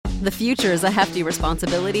The future is a hefty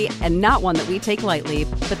responsibility and not one that we take lightly,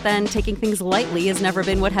 but then taking things lightly has never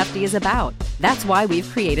been what Hefty is about. That's why we've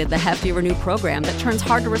created the Hefty Renew program that turns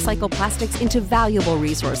hard-to-recycle plastics into valuable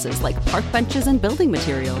resources like park benches and building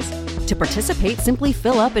materials. To participate, simply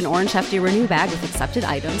fill up an orange Hefty Renew bag with accepted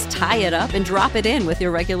items, tie it up, and drop it in with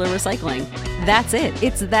your regular recycling. That's it.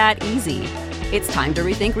 It's that easy. It's time to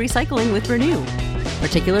rethink recycling with Renew.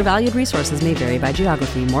 Particular valued resources may vary by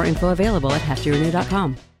geography. More info available at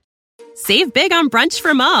heftyrenew.com. Save big on brunch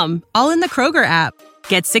for mom, all in the Kroger app.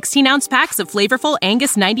 Get 16-ounce packs of flavorful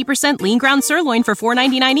Angus 90% lean ground sirloin for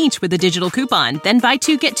 $4.99 each with a digital coupon. Then buy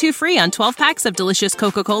 2, get 2 free on 12 packs of delicious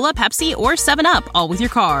Coca-Cola, Pepsi, or 7-Up, all with your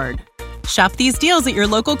card. Shop these deals at your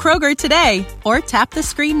local Kroger today, or tap the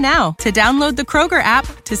screen now to download the Kroger app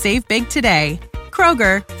to save big today.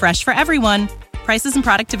 Kroger, fresh for everyone. Prices and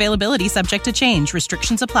product availability subject to change.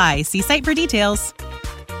 Restrictions apply. See site for details.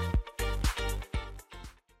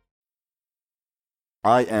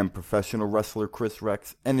 I am professional wrestler Chris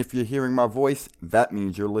Rex, and if you're hearing my voice, that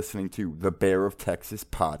means you're listening to the Bear of Texas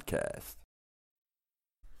podcast.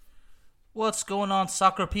 What's going on,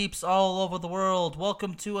 soccer peeps all over the world?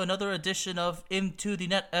 Welcome to another edition of Into the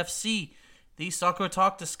Net FC, the soccer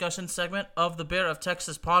talk discussion segment of the Bear of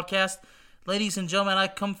Texas podcast. Ladies and gentlemen, I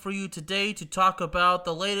come for you today to talk about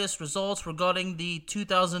the latest results regarding the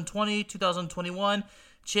 2020-2021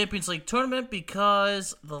 Champions League tournament,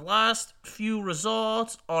 because the last few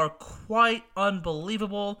results are quite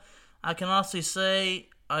unbelievable. I can honestly say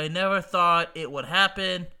I never thought it would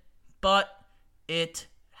happen, but it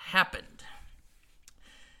happened.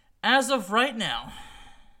 As of right now,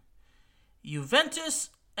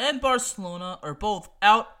 Juventus and Barcelona are both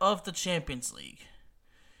out of the Champions League.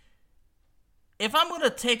 If I'm going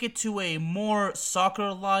to take it to a more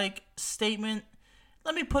soccer-like statement,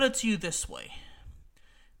 let me put it to you this way.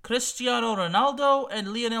 Cristiano Ronaldo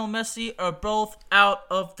and Lionel Messi are both out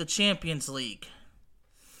of the Champions League.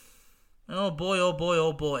 Oh boy, oh boy,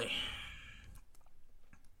 oh boy.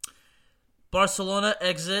 Barcelona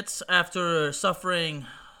exits after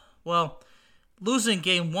losing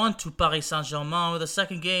game 1 to Paris Saint-Germain. The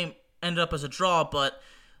second game ended up as a draw, but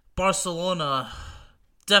Barcelona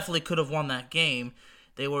definitely could have won that game.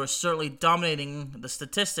 They were certainly dominating the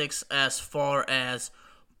statistics as far as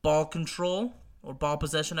ball control, or ball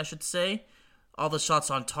possession, I should say. All the shots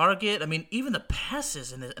on target. I mean, even the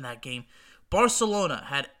passes in that game. Barcelona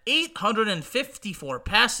had 854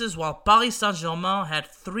 passes, while Paris Saint-Germain had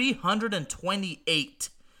 328.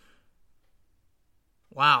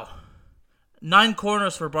 Wow. 9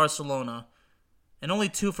 corners for Barcelona, and only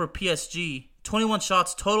 2 for PSG. 21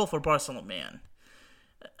 shots total for Barcelona, man.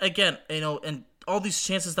 Again, and all these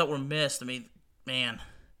chances that were missed, I mean, man.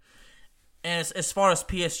 And as far as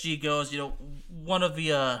PSG goes, one of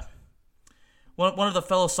the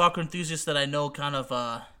fellow soccer enthusiasts that I know kind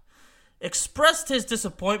of expressed his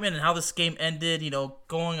disappointment in how this game ended,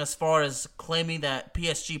 going as far as claiming that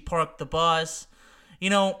PSG parked the bus.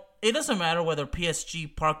 It doesn't matter whether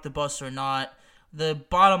PSG parked the bus or not. The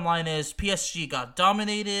bottom line is PSG got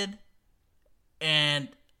dominated, and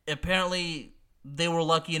apparently they were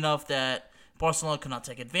lucky enough that Barcelona could not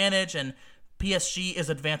take advantage, and PSG is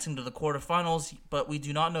advancing to the quarterfinals, but we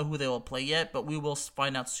do not know who they will play yet, but we will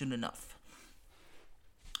find out soon enough.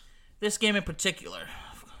 This game in particular,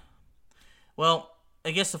 well,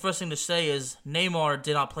 I guess the first thing to say is Neymar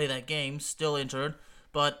did not play that game, still injured,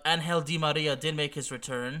 but Angel Di Maria did make his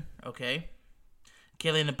return, okay?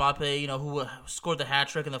 Kylian Mbappe, who scored the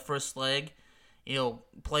hat-trick in the first leg,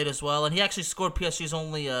 played as well, and he actually scored PSG's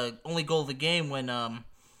only goal of the game when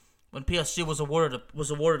PSG was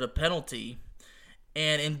awarded a penalty.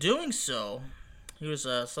 And in doing so, here's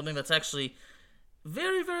something that's actually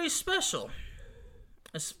very, very special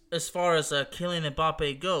as far as Kylian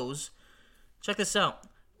Mbappe goes. Check this out.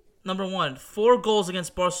 Number 1, 4 goals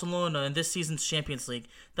against Barcelona in this season's Champions League.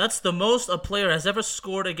 That's the most a player has ever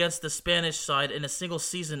scored against the Spanish side in a single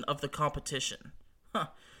season of the competition. Huh.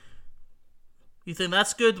 You think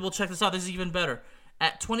that's good? Well, check this out. This is even better.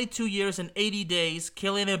 At 22 years and 80 days,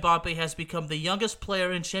 Kylian Mbappe has become the youngest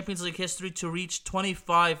player in Champions League history to reach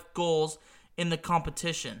 25 goals in the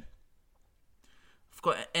competition.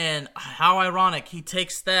 And how ironic, he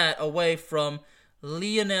takes that away from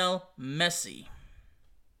Lionel Messi.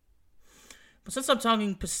 But since I'm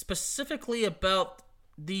talking specifically about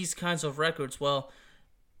these kinds of records, well,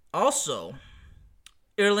 also,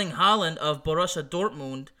 Erling Haaland of Borussia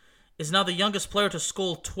Dortmund is now the youngest player to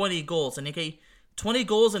score 20 goals. And 20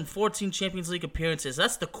 goals in 14 Champions League appearances.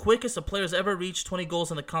 That's the quickest a player's ever reached 20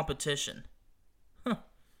 goals in the competition. Huh.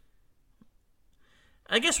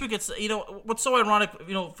 I guess we could say, what's so ironic,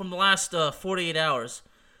 from the last 48 hours.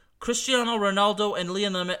 Cristiano Ronaldo and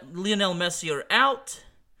Lionel Messi are out.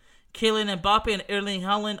 Kylian Mbappe and Erling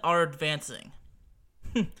Haaland are advancing.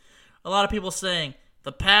 A lot of people saying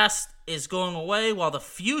the past is going away while the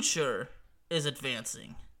future is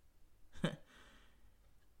advancing.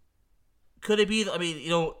 Could it be? I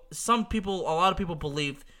mean, a lot of people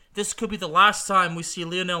believe this could be the last time we see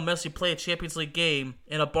Lionel Messi play a Champions League game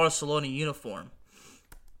in a Barcelona uniform.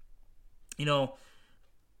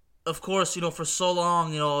 Of course, for so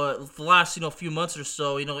long, the last, few months or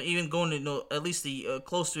so, even going to, at least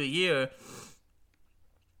close to a year,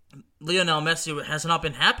 Lionel Messi has not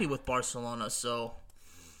been happy with Barcelona. So,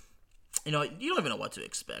 you don't even know what to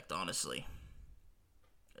expect, honestly,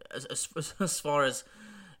 as far as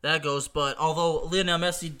that goes. But although Lionel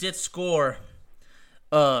Messi did score,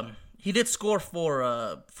 he did score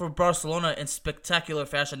for Barcelona in spectacular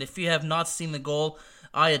fashion. If you have not seen the goal,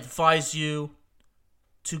 I advise you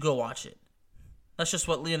to go watch it. That's just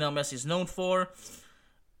what Lionel Messi is known for.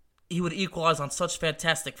 He would equalize on such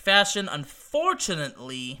fantastic fashion.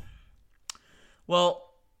 Unfortunately,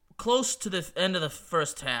 close to the end of the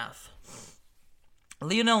first half,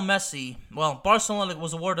 Lionel Messi, Barcelona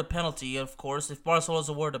was awarded a penalty, of course. If Barcelona was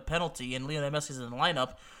awarded a penalty and Lionel Messi is in the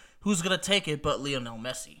lineup, who's going to take it but Lionel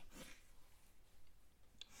Messi?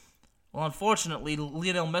 Well, unfortunately,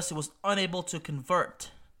 Lionel Messi was unable to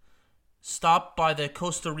convert. Stopped by the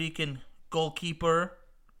Costa Rican goalkeeper,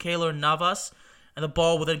 Keylor Navas, and the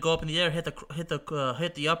ball would then go up in the air, hit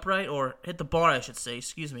the upright, or hit the bar, I should say.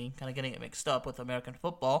 Excuse me, kind of getting it mixed up with American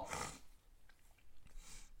football.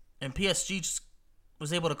 And PSG just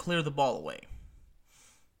was able to clear the ball away.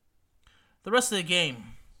 The rest of the game,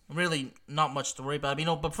 really not much to worry about.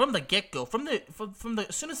 But from the get-go, from the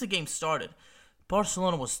as soon as the game started,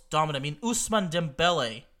 Barcelona was dominant. Ousmane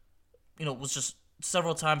Dembele, was just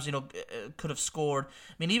several times, could have scored.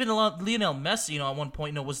 Even Lionel Messi, at one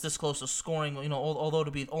point, was this close to scoring,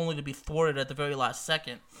 although only to be thwarted at the very last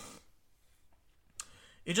second.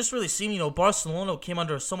 It just really seemed, Barcelona came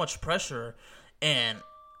under so much pressure, and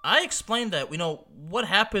I explained that, what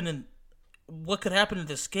happened and what could happen in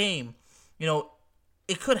this game,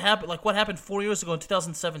 it could happen, like what happened 4 years ago in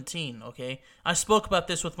 2017, okay? I spoke about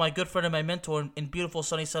this with my good friend and my mentor in beautiful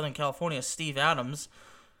sunny Southern California, Steve Adams,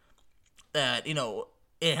 that,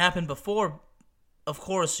 it happened before. Of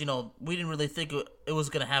course, we didn't really think it was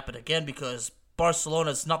going to happen again because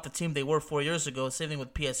Barcelona is not the team they were 4 years ago. Same thing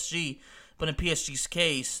with PSG. But in PSG's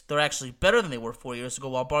case, they're actually better than they were 4 years ago,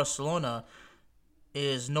 while Barcelona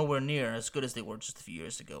is nowhere near as good as they were just a few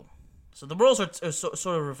years ago. So the roles are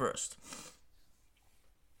sort of reversed.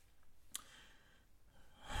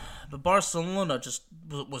 But Barcelona just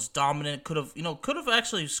was dominant. Could have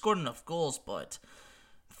actually scored enough goals, but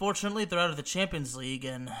fortunately, they're out of the Champions League,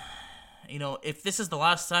 and, if this is the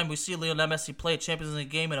last time we see Lionel Messi play a Champions League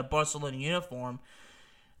game in a Barcelona uniform,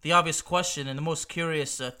 the obvious question and the most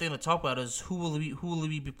curious thing to talk about is who will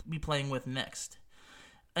he be playing with next?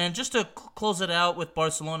 And just to close it out with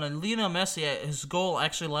Barcelona, Lionel Messi, his goal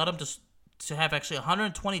actually allowed him to have actually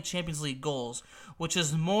 120 Champions League goals, which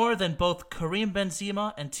is more than both Karim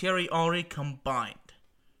Benzema and Thierry Henry combined.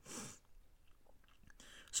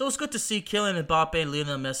 So it's good to see Kylian Mbappe and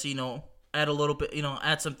Lionel Messi, add a little bit,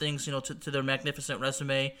 add some things, to their magnificent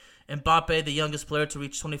resume. Mbappe, the youngest player to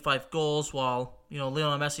reach 25 goals, while,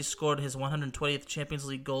 Lionel Messi scored his 120th Champions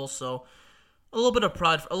League goal. So a little bit of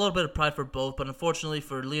pride for both. But unfortunately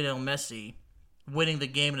for Lionel Messi, winning the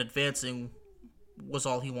game and advancing was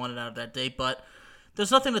all he wanted out of that day. But there's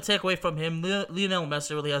nothing to take away from him. Lionel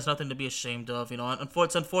Messi really has nothing to be ashamed of.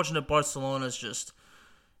 It's unfortunate Barcelona's just,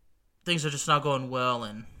 things are just not going well,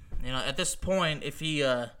 and at this point, if he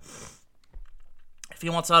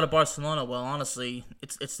wants out of Barcelona, well, honestly,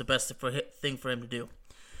 it's the best thing for him to do.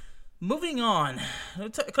 Moving on,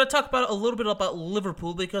 could I talk about a little bit about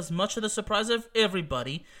Liverpool, because much of the surprise of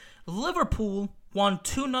everybody, Liverpool won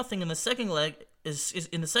 2-0 in the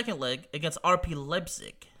second leg against RB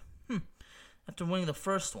Leipzig. After winning the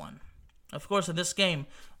first one, of course, in this game,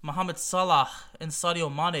 Mohamed Salah and Sadio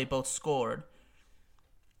Mane both scored.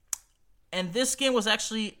 And this game was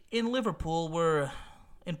actually in Liverpool, where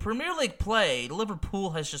in Premier League play,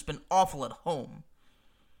 Liverpool has just been awful at home.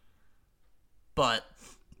 But,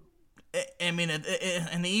 in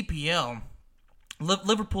the EPL,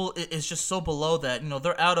 Liverpool is just so below that,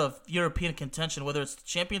 they're out of European contention, whether it's the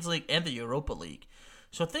Champions League and the Europa League.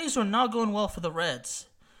 So things are not going well for the Reds.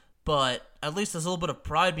 But at least there's a little bit of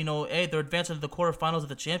pride, they're advancing to the quarterfinals of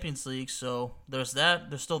the Champions League, so there's that.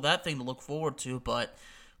 There's still that thing to look forward to, but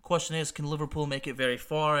question is, can Liverpool make it very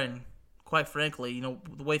far? And quite frankly,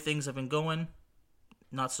 the way things have been going,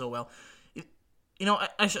 not so well.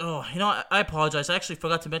 I apologize. I actually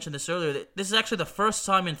forgot to mention this earlier. This is actually the first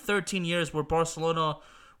time in 13 years where Barcelona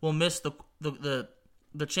will miss the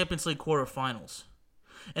Champions League quarterfinals.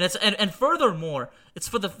 And furthermore, it's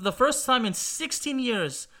for the first time in 16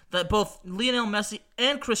 years that both Lionel Messi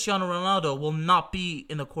and Cristiano Ronaldo will not be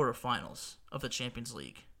in the quarterfinals of the Champions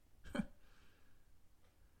League.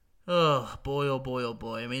 Oh boy, oh boy, oh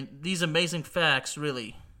boy. I mean, these amazing facts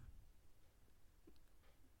really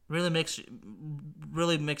makes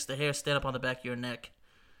the hair stand up on the back of your neck.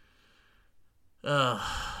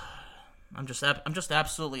 I'm just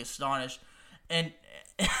absolutely astonished, and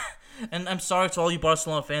I'm sorry to all you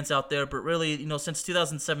Barcelona fans out there, but really, since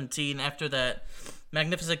 2017, after that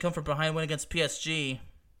magnificent come from behind win against PSG,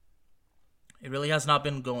 it really has not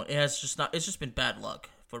been going. It's just been bad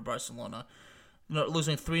luck for Barcelona.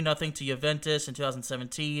 Losing 3-0 to Juventus in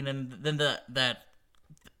 2017, and then that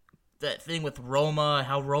thing with Roma,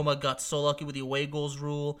 how Roma got so lucky with the away goals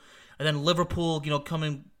rule, and then Liverpool,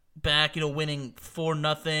 coming back, winning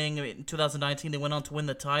 4-0. In 2019, they went on to win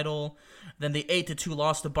the title. Then the 8-2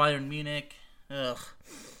 loss to Bayern Munich. Ugh.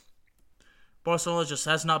 Barcelona just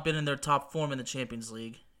has not been in their top form in the Champions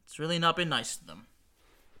League. It's really not been nice to them.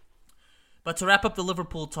 But to wrap up the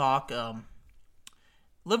Liverpool talk,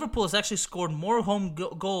 Liverpool has actually scored more home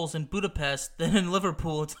goals in Budapest than in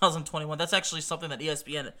Liverpool in 2021. That's actually something that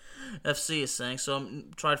ESPN FC is saying. So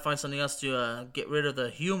I'm trying to find something else to get rid of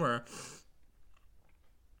the humor.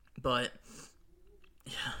 But,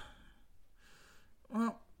 yeah.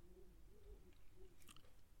 Well,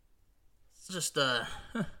 it's just,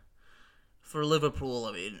 for Liverpool,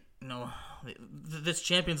 I mean, this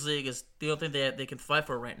Champions League is the only thing they can fight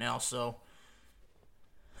for right now, so.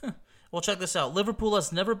 Well, check this out. Liverpool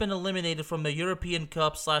has never been eliminated from the European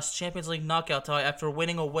Cup / Champions League knockout tie after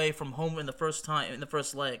winning away from home in the first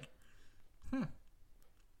leg.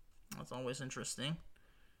 That's always interesting.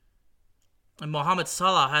 And Mohamed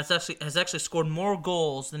Salah has actually scored more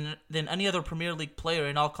goals than any other Premier League player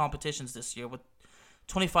in all competitions this year, with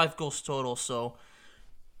 25 goals total. So,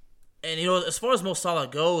 and as far as Mo Salah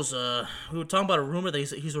goes, we were talking about a rumor that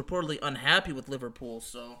he's reportedly unhappy with Liverpool.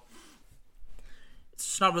 So. It's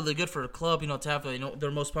just not really good for a club, to have their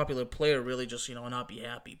most popular player really just, not be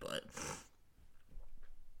happy, but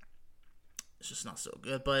it's just not so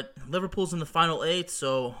good. But Liverpool's in the final 8,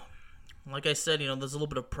 so like I said, there's a little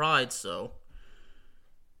bit of pride, so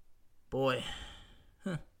boy.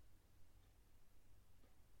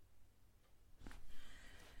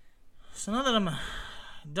 So now that I'm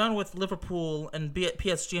done with Liverpool and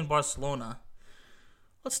PSG and Barcelona,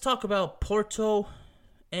 let's talk about Porto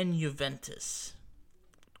and Juventus.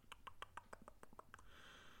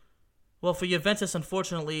 Well, for Juventus,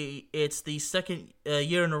 unfortunately, it's the second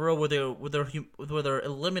year in a row where they're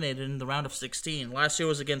eliminated in the round of 16. Last year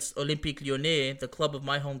was against Olympique Lyonnais, the club of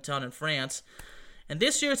my hometown in France, and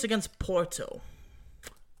this year it's against Porto.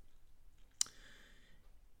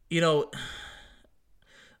 For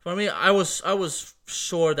me, I was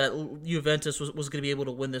sure that Juventus was going to be able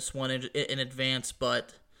to win this one in advance,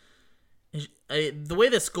 but the way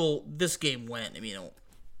this game went,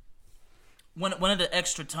 went into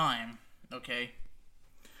extra time. Okay,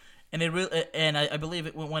 and I believe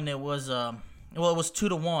it when it was it was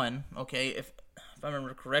 2-1. Okay, if I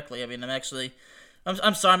remember correctly. I'm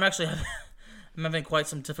sorry. I'm having quite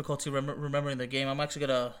some difficulty remembering the game. I'm actually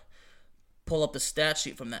gonna pull up the stat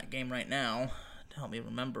sheet from that game right now to help me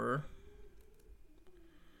remember.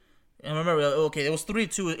 And remember, okay, it was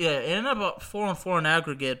 3-2. Yeah, it ended up about 4-4 in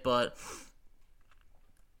aggregate, but.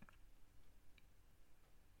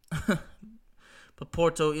 But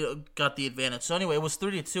Porto, got the advantage. So anyway, it was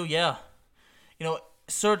 3-2. Yeah,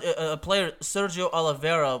 player Sergio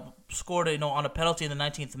Oliveira scored, on a penalty in the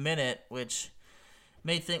 19th minute, which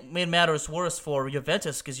made matters worse for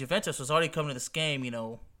Juventus, because Juventus was already coming to this game,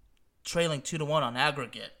 trailing 2-1 on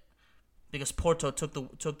aggregate, because Porto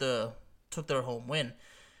took their home win.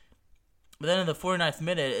 But then in the 49th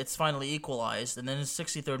minute, it's finally equalized, and then in the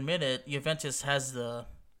 63rd minute, Juventus has a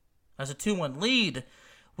 2-1 lead,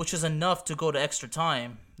 which is enough to go to extra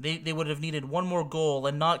time. They would have needed one more goal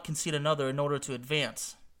and not concede another in order to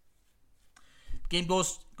advance. Game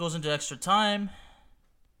goes into extra time,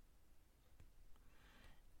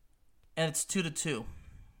 and it's 2-2.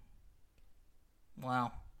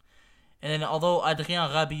 Wow. And then although Adrien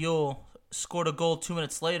Rabiot scored a goal 2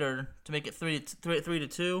 minutes later to make it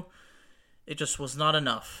 3-2, it just was not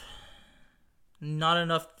enough. Not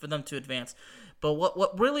enough for them to advance. But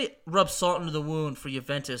what really rubbed salt into the wound for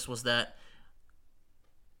Juventus was that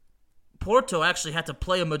Porto actually had to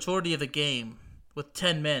play a majority of the game with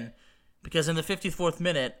 10 men, because in the 54th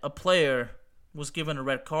minute, a player was given a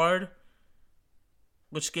red card,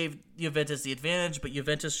 which gave Juventus the advantage, but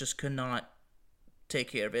Juventus just could not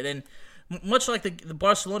take care of it. And much like the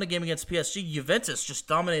Barcelona game against PSG, Juventus just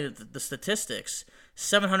dominated the statistics.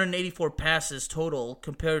 784 passes total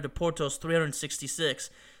compared to Porto's 366.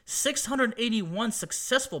 681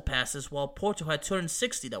 successful passes, while Porto had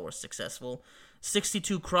 260 that were successful.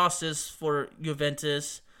 62 crosses for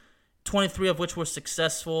Juventus, 23 of which were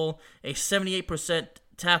successful. A 78%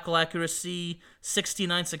 tackle accuracy,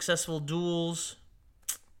 69 successful duels.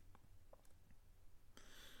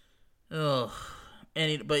 Ugh.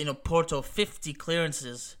 But Porto, 50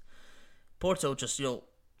 clearances. Porto just,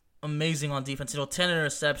 amazing on defense. 10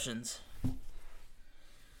 interceptions.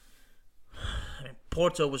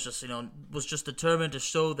 Porto was just determined to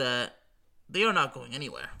show that they are not going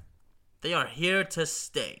anywhere. They are here to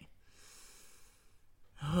stay.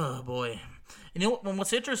 Oh boy.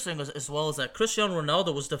 What's interesting as well is that Cristiano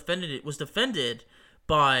Ronaldo was defended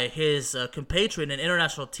by his compatriot and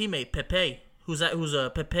international teammate Pepe, who's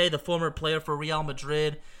Pepe, the former player for Real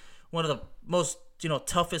Madrid, one of the most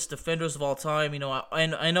toughest defenders of all time.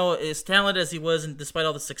 I know as talented as he was, and despite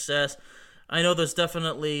all the success, I know there's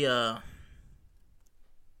definitely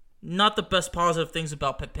not the best positive things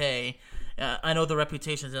about Pepe. I know the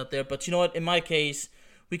reputation's out there, but you know what? In my case,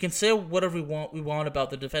 we can say whatever we want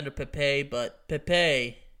about the defender Pepe, but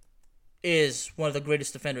Pepe is one of the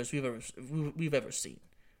greatest defenders we've ever seen.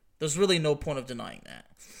 There's really no point of denying that.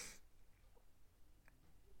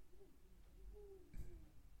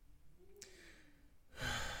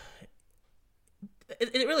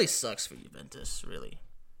 It really sucks for Juventus, really.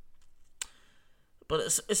 But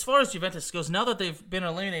as far as Juventus goes, now that they've been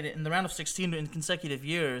eliminated in the round of 16 in consecutive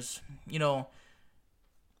years,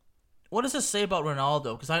 what does this say about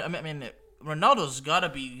Ronaldo? Because I mean, Ronaldo's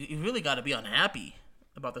really got to be unhappy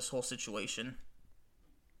about this whole situation.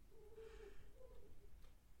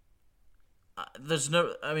 As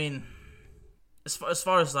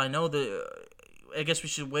far as I know, I guess we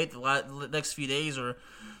should wait the next few days or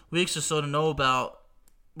weeks or so to know about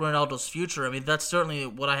Ronaldo's future. I mean, that's certainly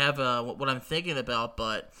what I have, what I'm thinking about.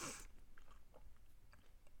 But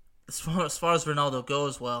as far as Ronaldo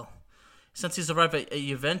goes, well, since he's arrived at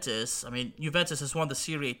Juventus, I mean, Juventus has won the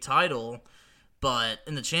Serie A title, but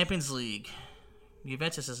in the Champions League,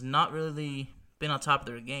 Juventus has not really been on top of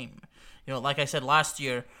their game. Like I said last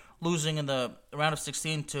year, losing in the round of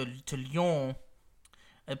 16 to Lyon,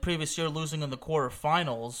 and previous year losing in the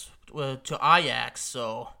quarterfinals to Ajax.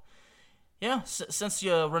 So, yeah, since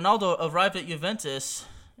Ronaldo arrived at Juventus,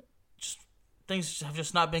 things have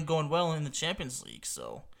just not been going well in the Champions League.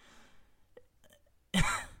 So,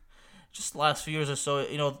 just the last few years or so,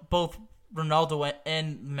 both Ronaldo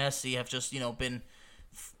and Messi have just, been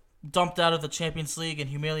dumped out of the Champions League in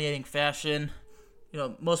humiliating fashion.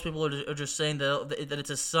 Most people are just saying that it's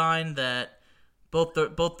a sign that both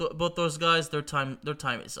those guys, their time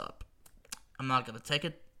is up. I'm not gonna take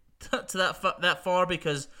it to that far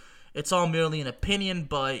because it's all merely an opinion.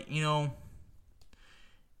 But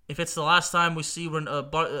if it's the last time we see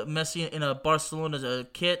Messi in a Barcelona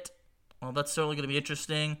kit, well, that's certainly gonna be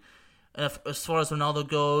interesting. As far as Ronaldo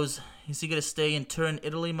goes, is he gonna stay in Turin,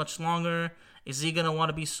 Italy, much longer? Is he gonna want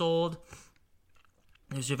to be sold?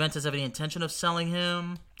 Does Juventus have any intention of selling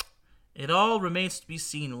him? It all remains to be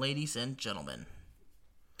seen, ladies and gentlemen.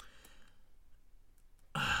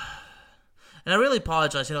 And I really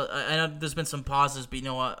apologize. I know there's been some pauses, but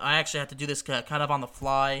I actually had to do this kind of on the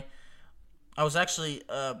fly. I was actually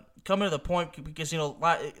coming to the point because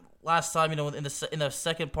last time in the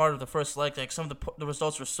second part of the first leg, like some of the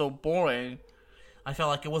results were so boring. I felt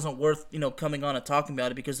like it wasn't worth coming on and talking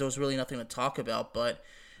about it because there was really nothing to talk about. But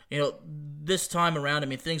this time around, I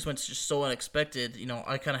mean, things went just so unexpected.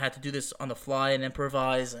 I kind of had to do this on the fly and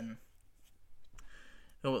improvise and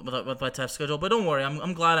with my time schedule. But don't worry,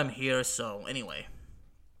 I'm glad I'm here. So anyway,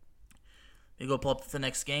 we go pull up the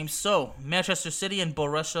next game. So Manchester City and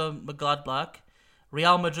Borussia Mönchengladbach,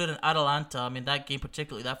 Real Madrid and Atalanta. I mean, that game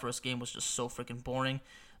particularly, that first game was just so freaking boring.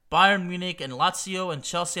 Bayern Munich and Lazio and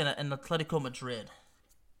Chelsea and Atletico Madrid.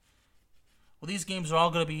 Well, these games are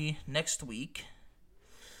all going to be next week.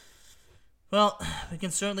 Well, we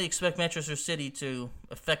can certainly expect Manchester City to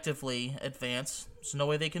effectively advance. There's no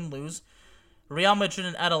way they can lose. Real Madrid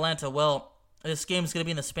and Atalanta, well, this game is going to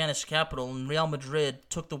be in the Spanish capital, and Real Madrid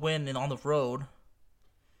took the win on the road.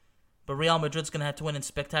 But Real Madrid's going to have to win in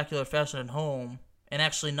spectacular fashion at home and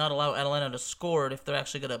actually not allow Atalanta to score it if they're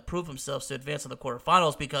actually going to prove themselves to advance to the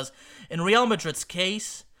quarterfinals, because in Real Madrid's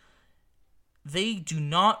case, they do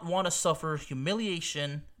not want to suffer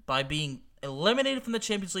humiliation by being eliminated from the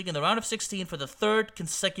Champions League in the round of 16 for the third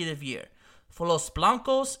consecutive year. For Los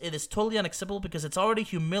Blancos, it is totally unacceptable because it's already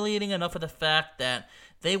humiliating enough of the fact that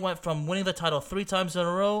they went from winning the title 3 times in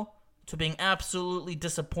a row to being absolutely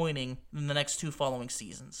disappointing in the next 2 following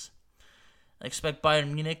seasons. I expect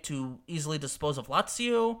Bayern Munich to easily dispose of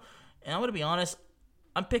Lazio, and I'm going to be honest,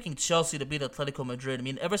 I'm picking Chelsea to beat Atletico Madrid. I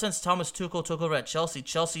mean, ever since Thomas Tuchel took over at Chelsea,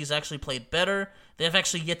 Chelsea's actually played better. They have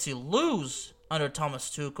actually yet to lose under Thomas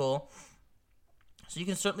Tuchel. So you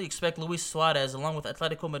can certainly expect Luis Suarez, along with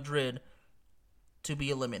Atletico Madrid, to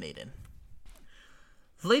be eliminated.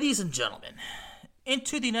 Ladies and gentlemen,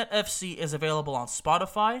 Into the Net FC is available on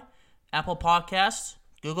Spotify, Apple Podcasts,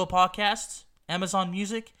 Google Podcasts, Amazon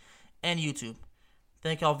Music, and YouTube.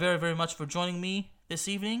 Thank y'all very, very much for joining me this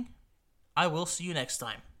evening. I will see you next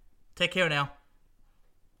time. Take care now.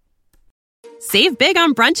 Save big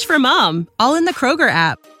on brunch for mom, all in the Kroger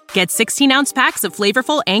app. Get 16-ounce packs of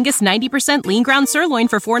flavorful Angus 90% lean ground sirloin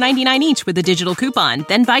for $4.99 each with a digital coupon.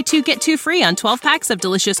 Then buy 2, get 2 free on 12 packs of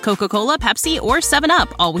delicious Coca-Cola, Pepsi, or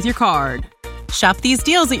 7-Up, all with your card. Shop these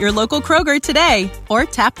deals at your local Kroger today, or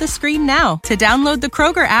tap the screen now to download the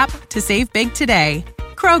Kroger app to save big today.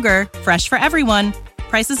 Kroger, fresh for everyone.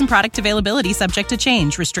 Prices and product availability subject to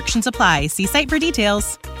change. Restrictions apply. See site for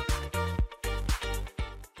details.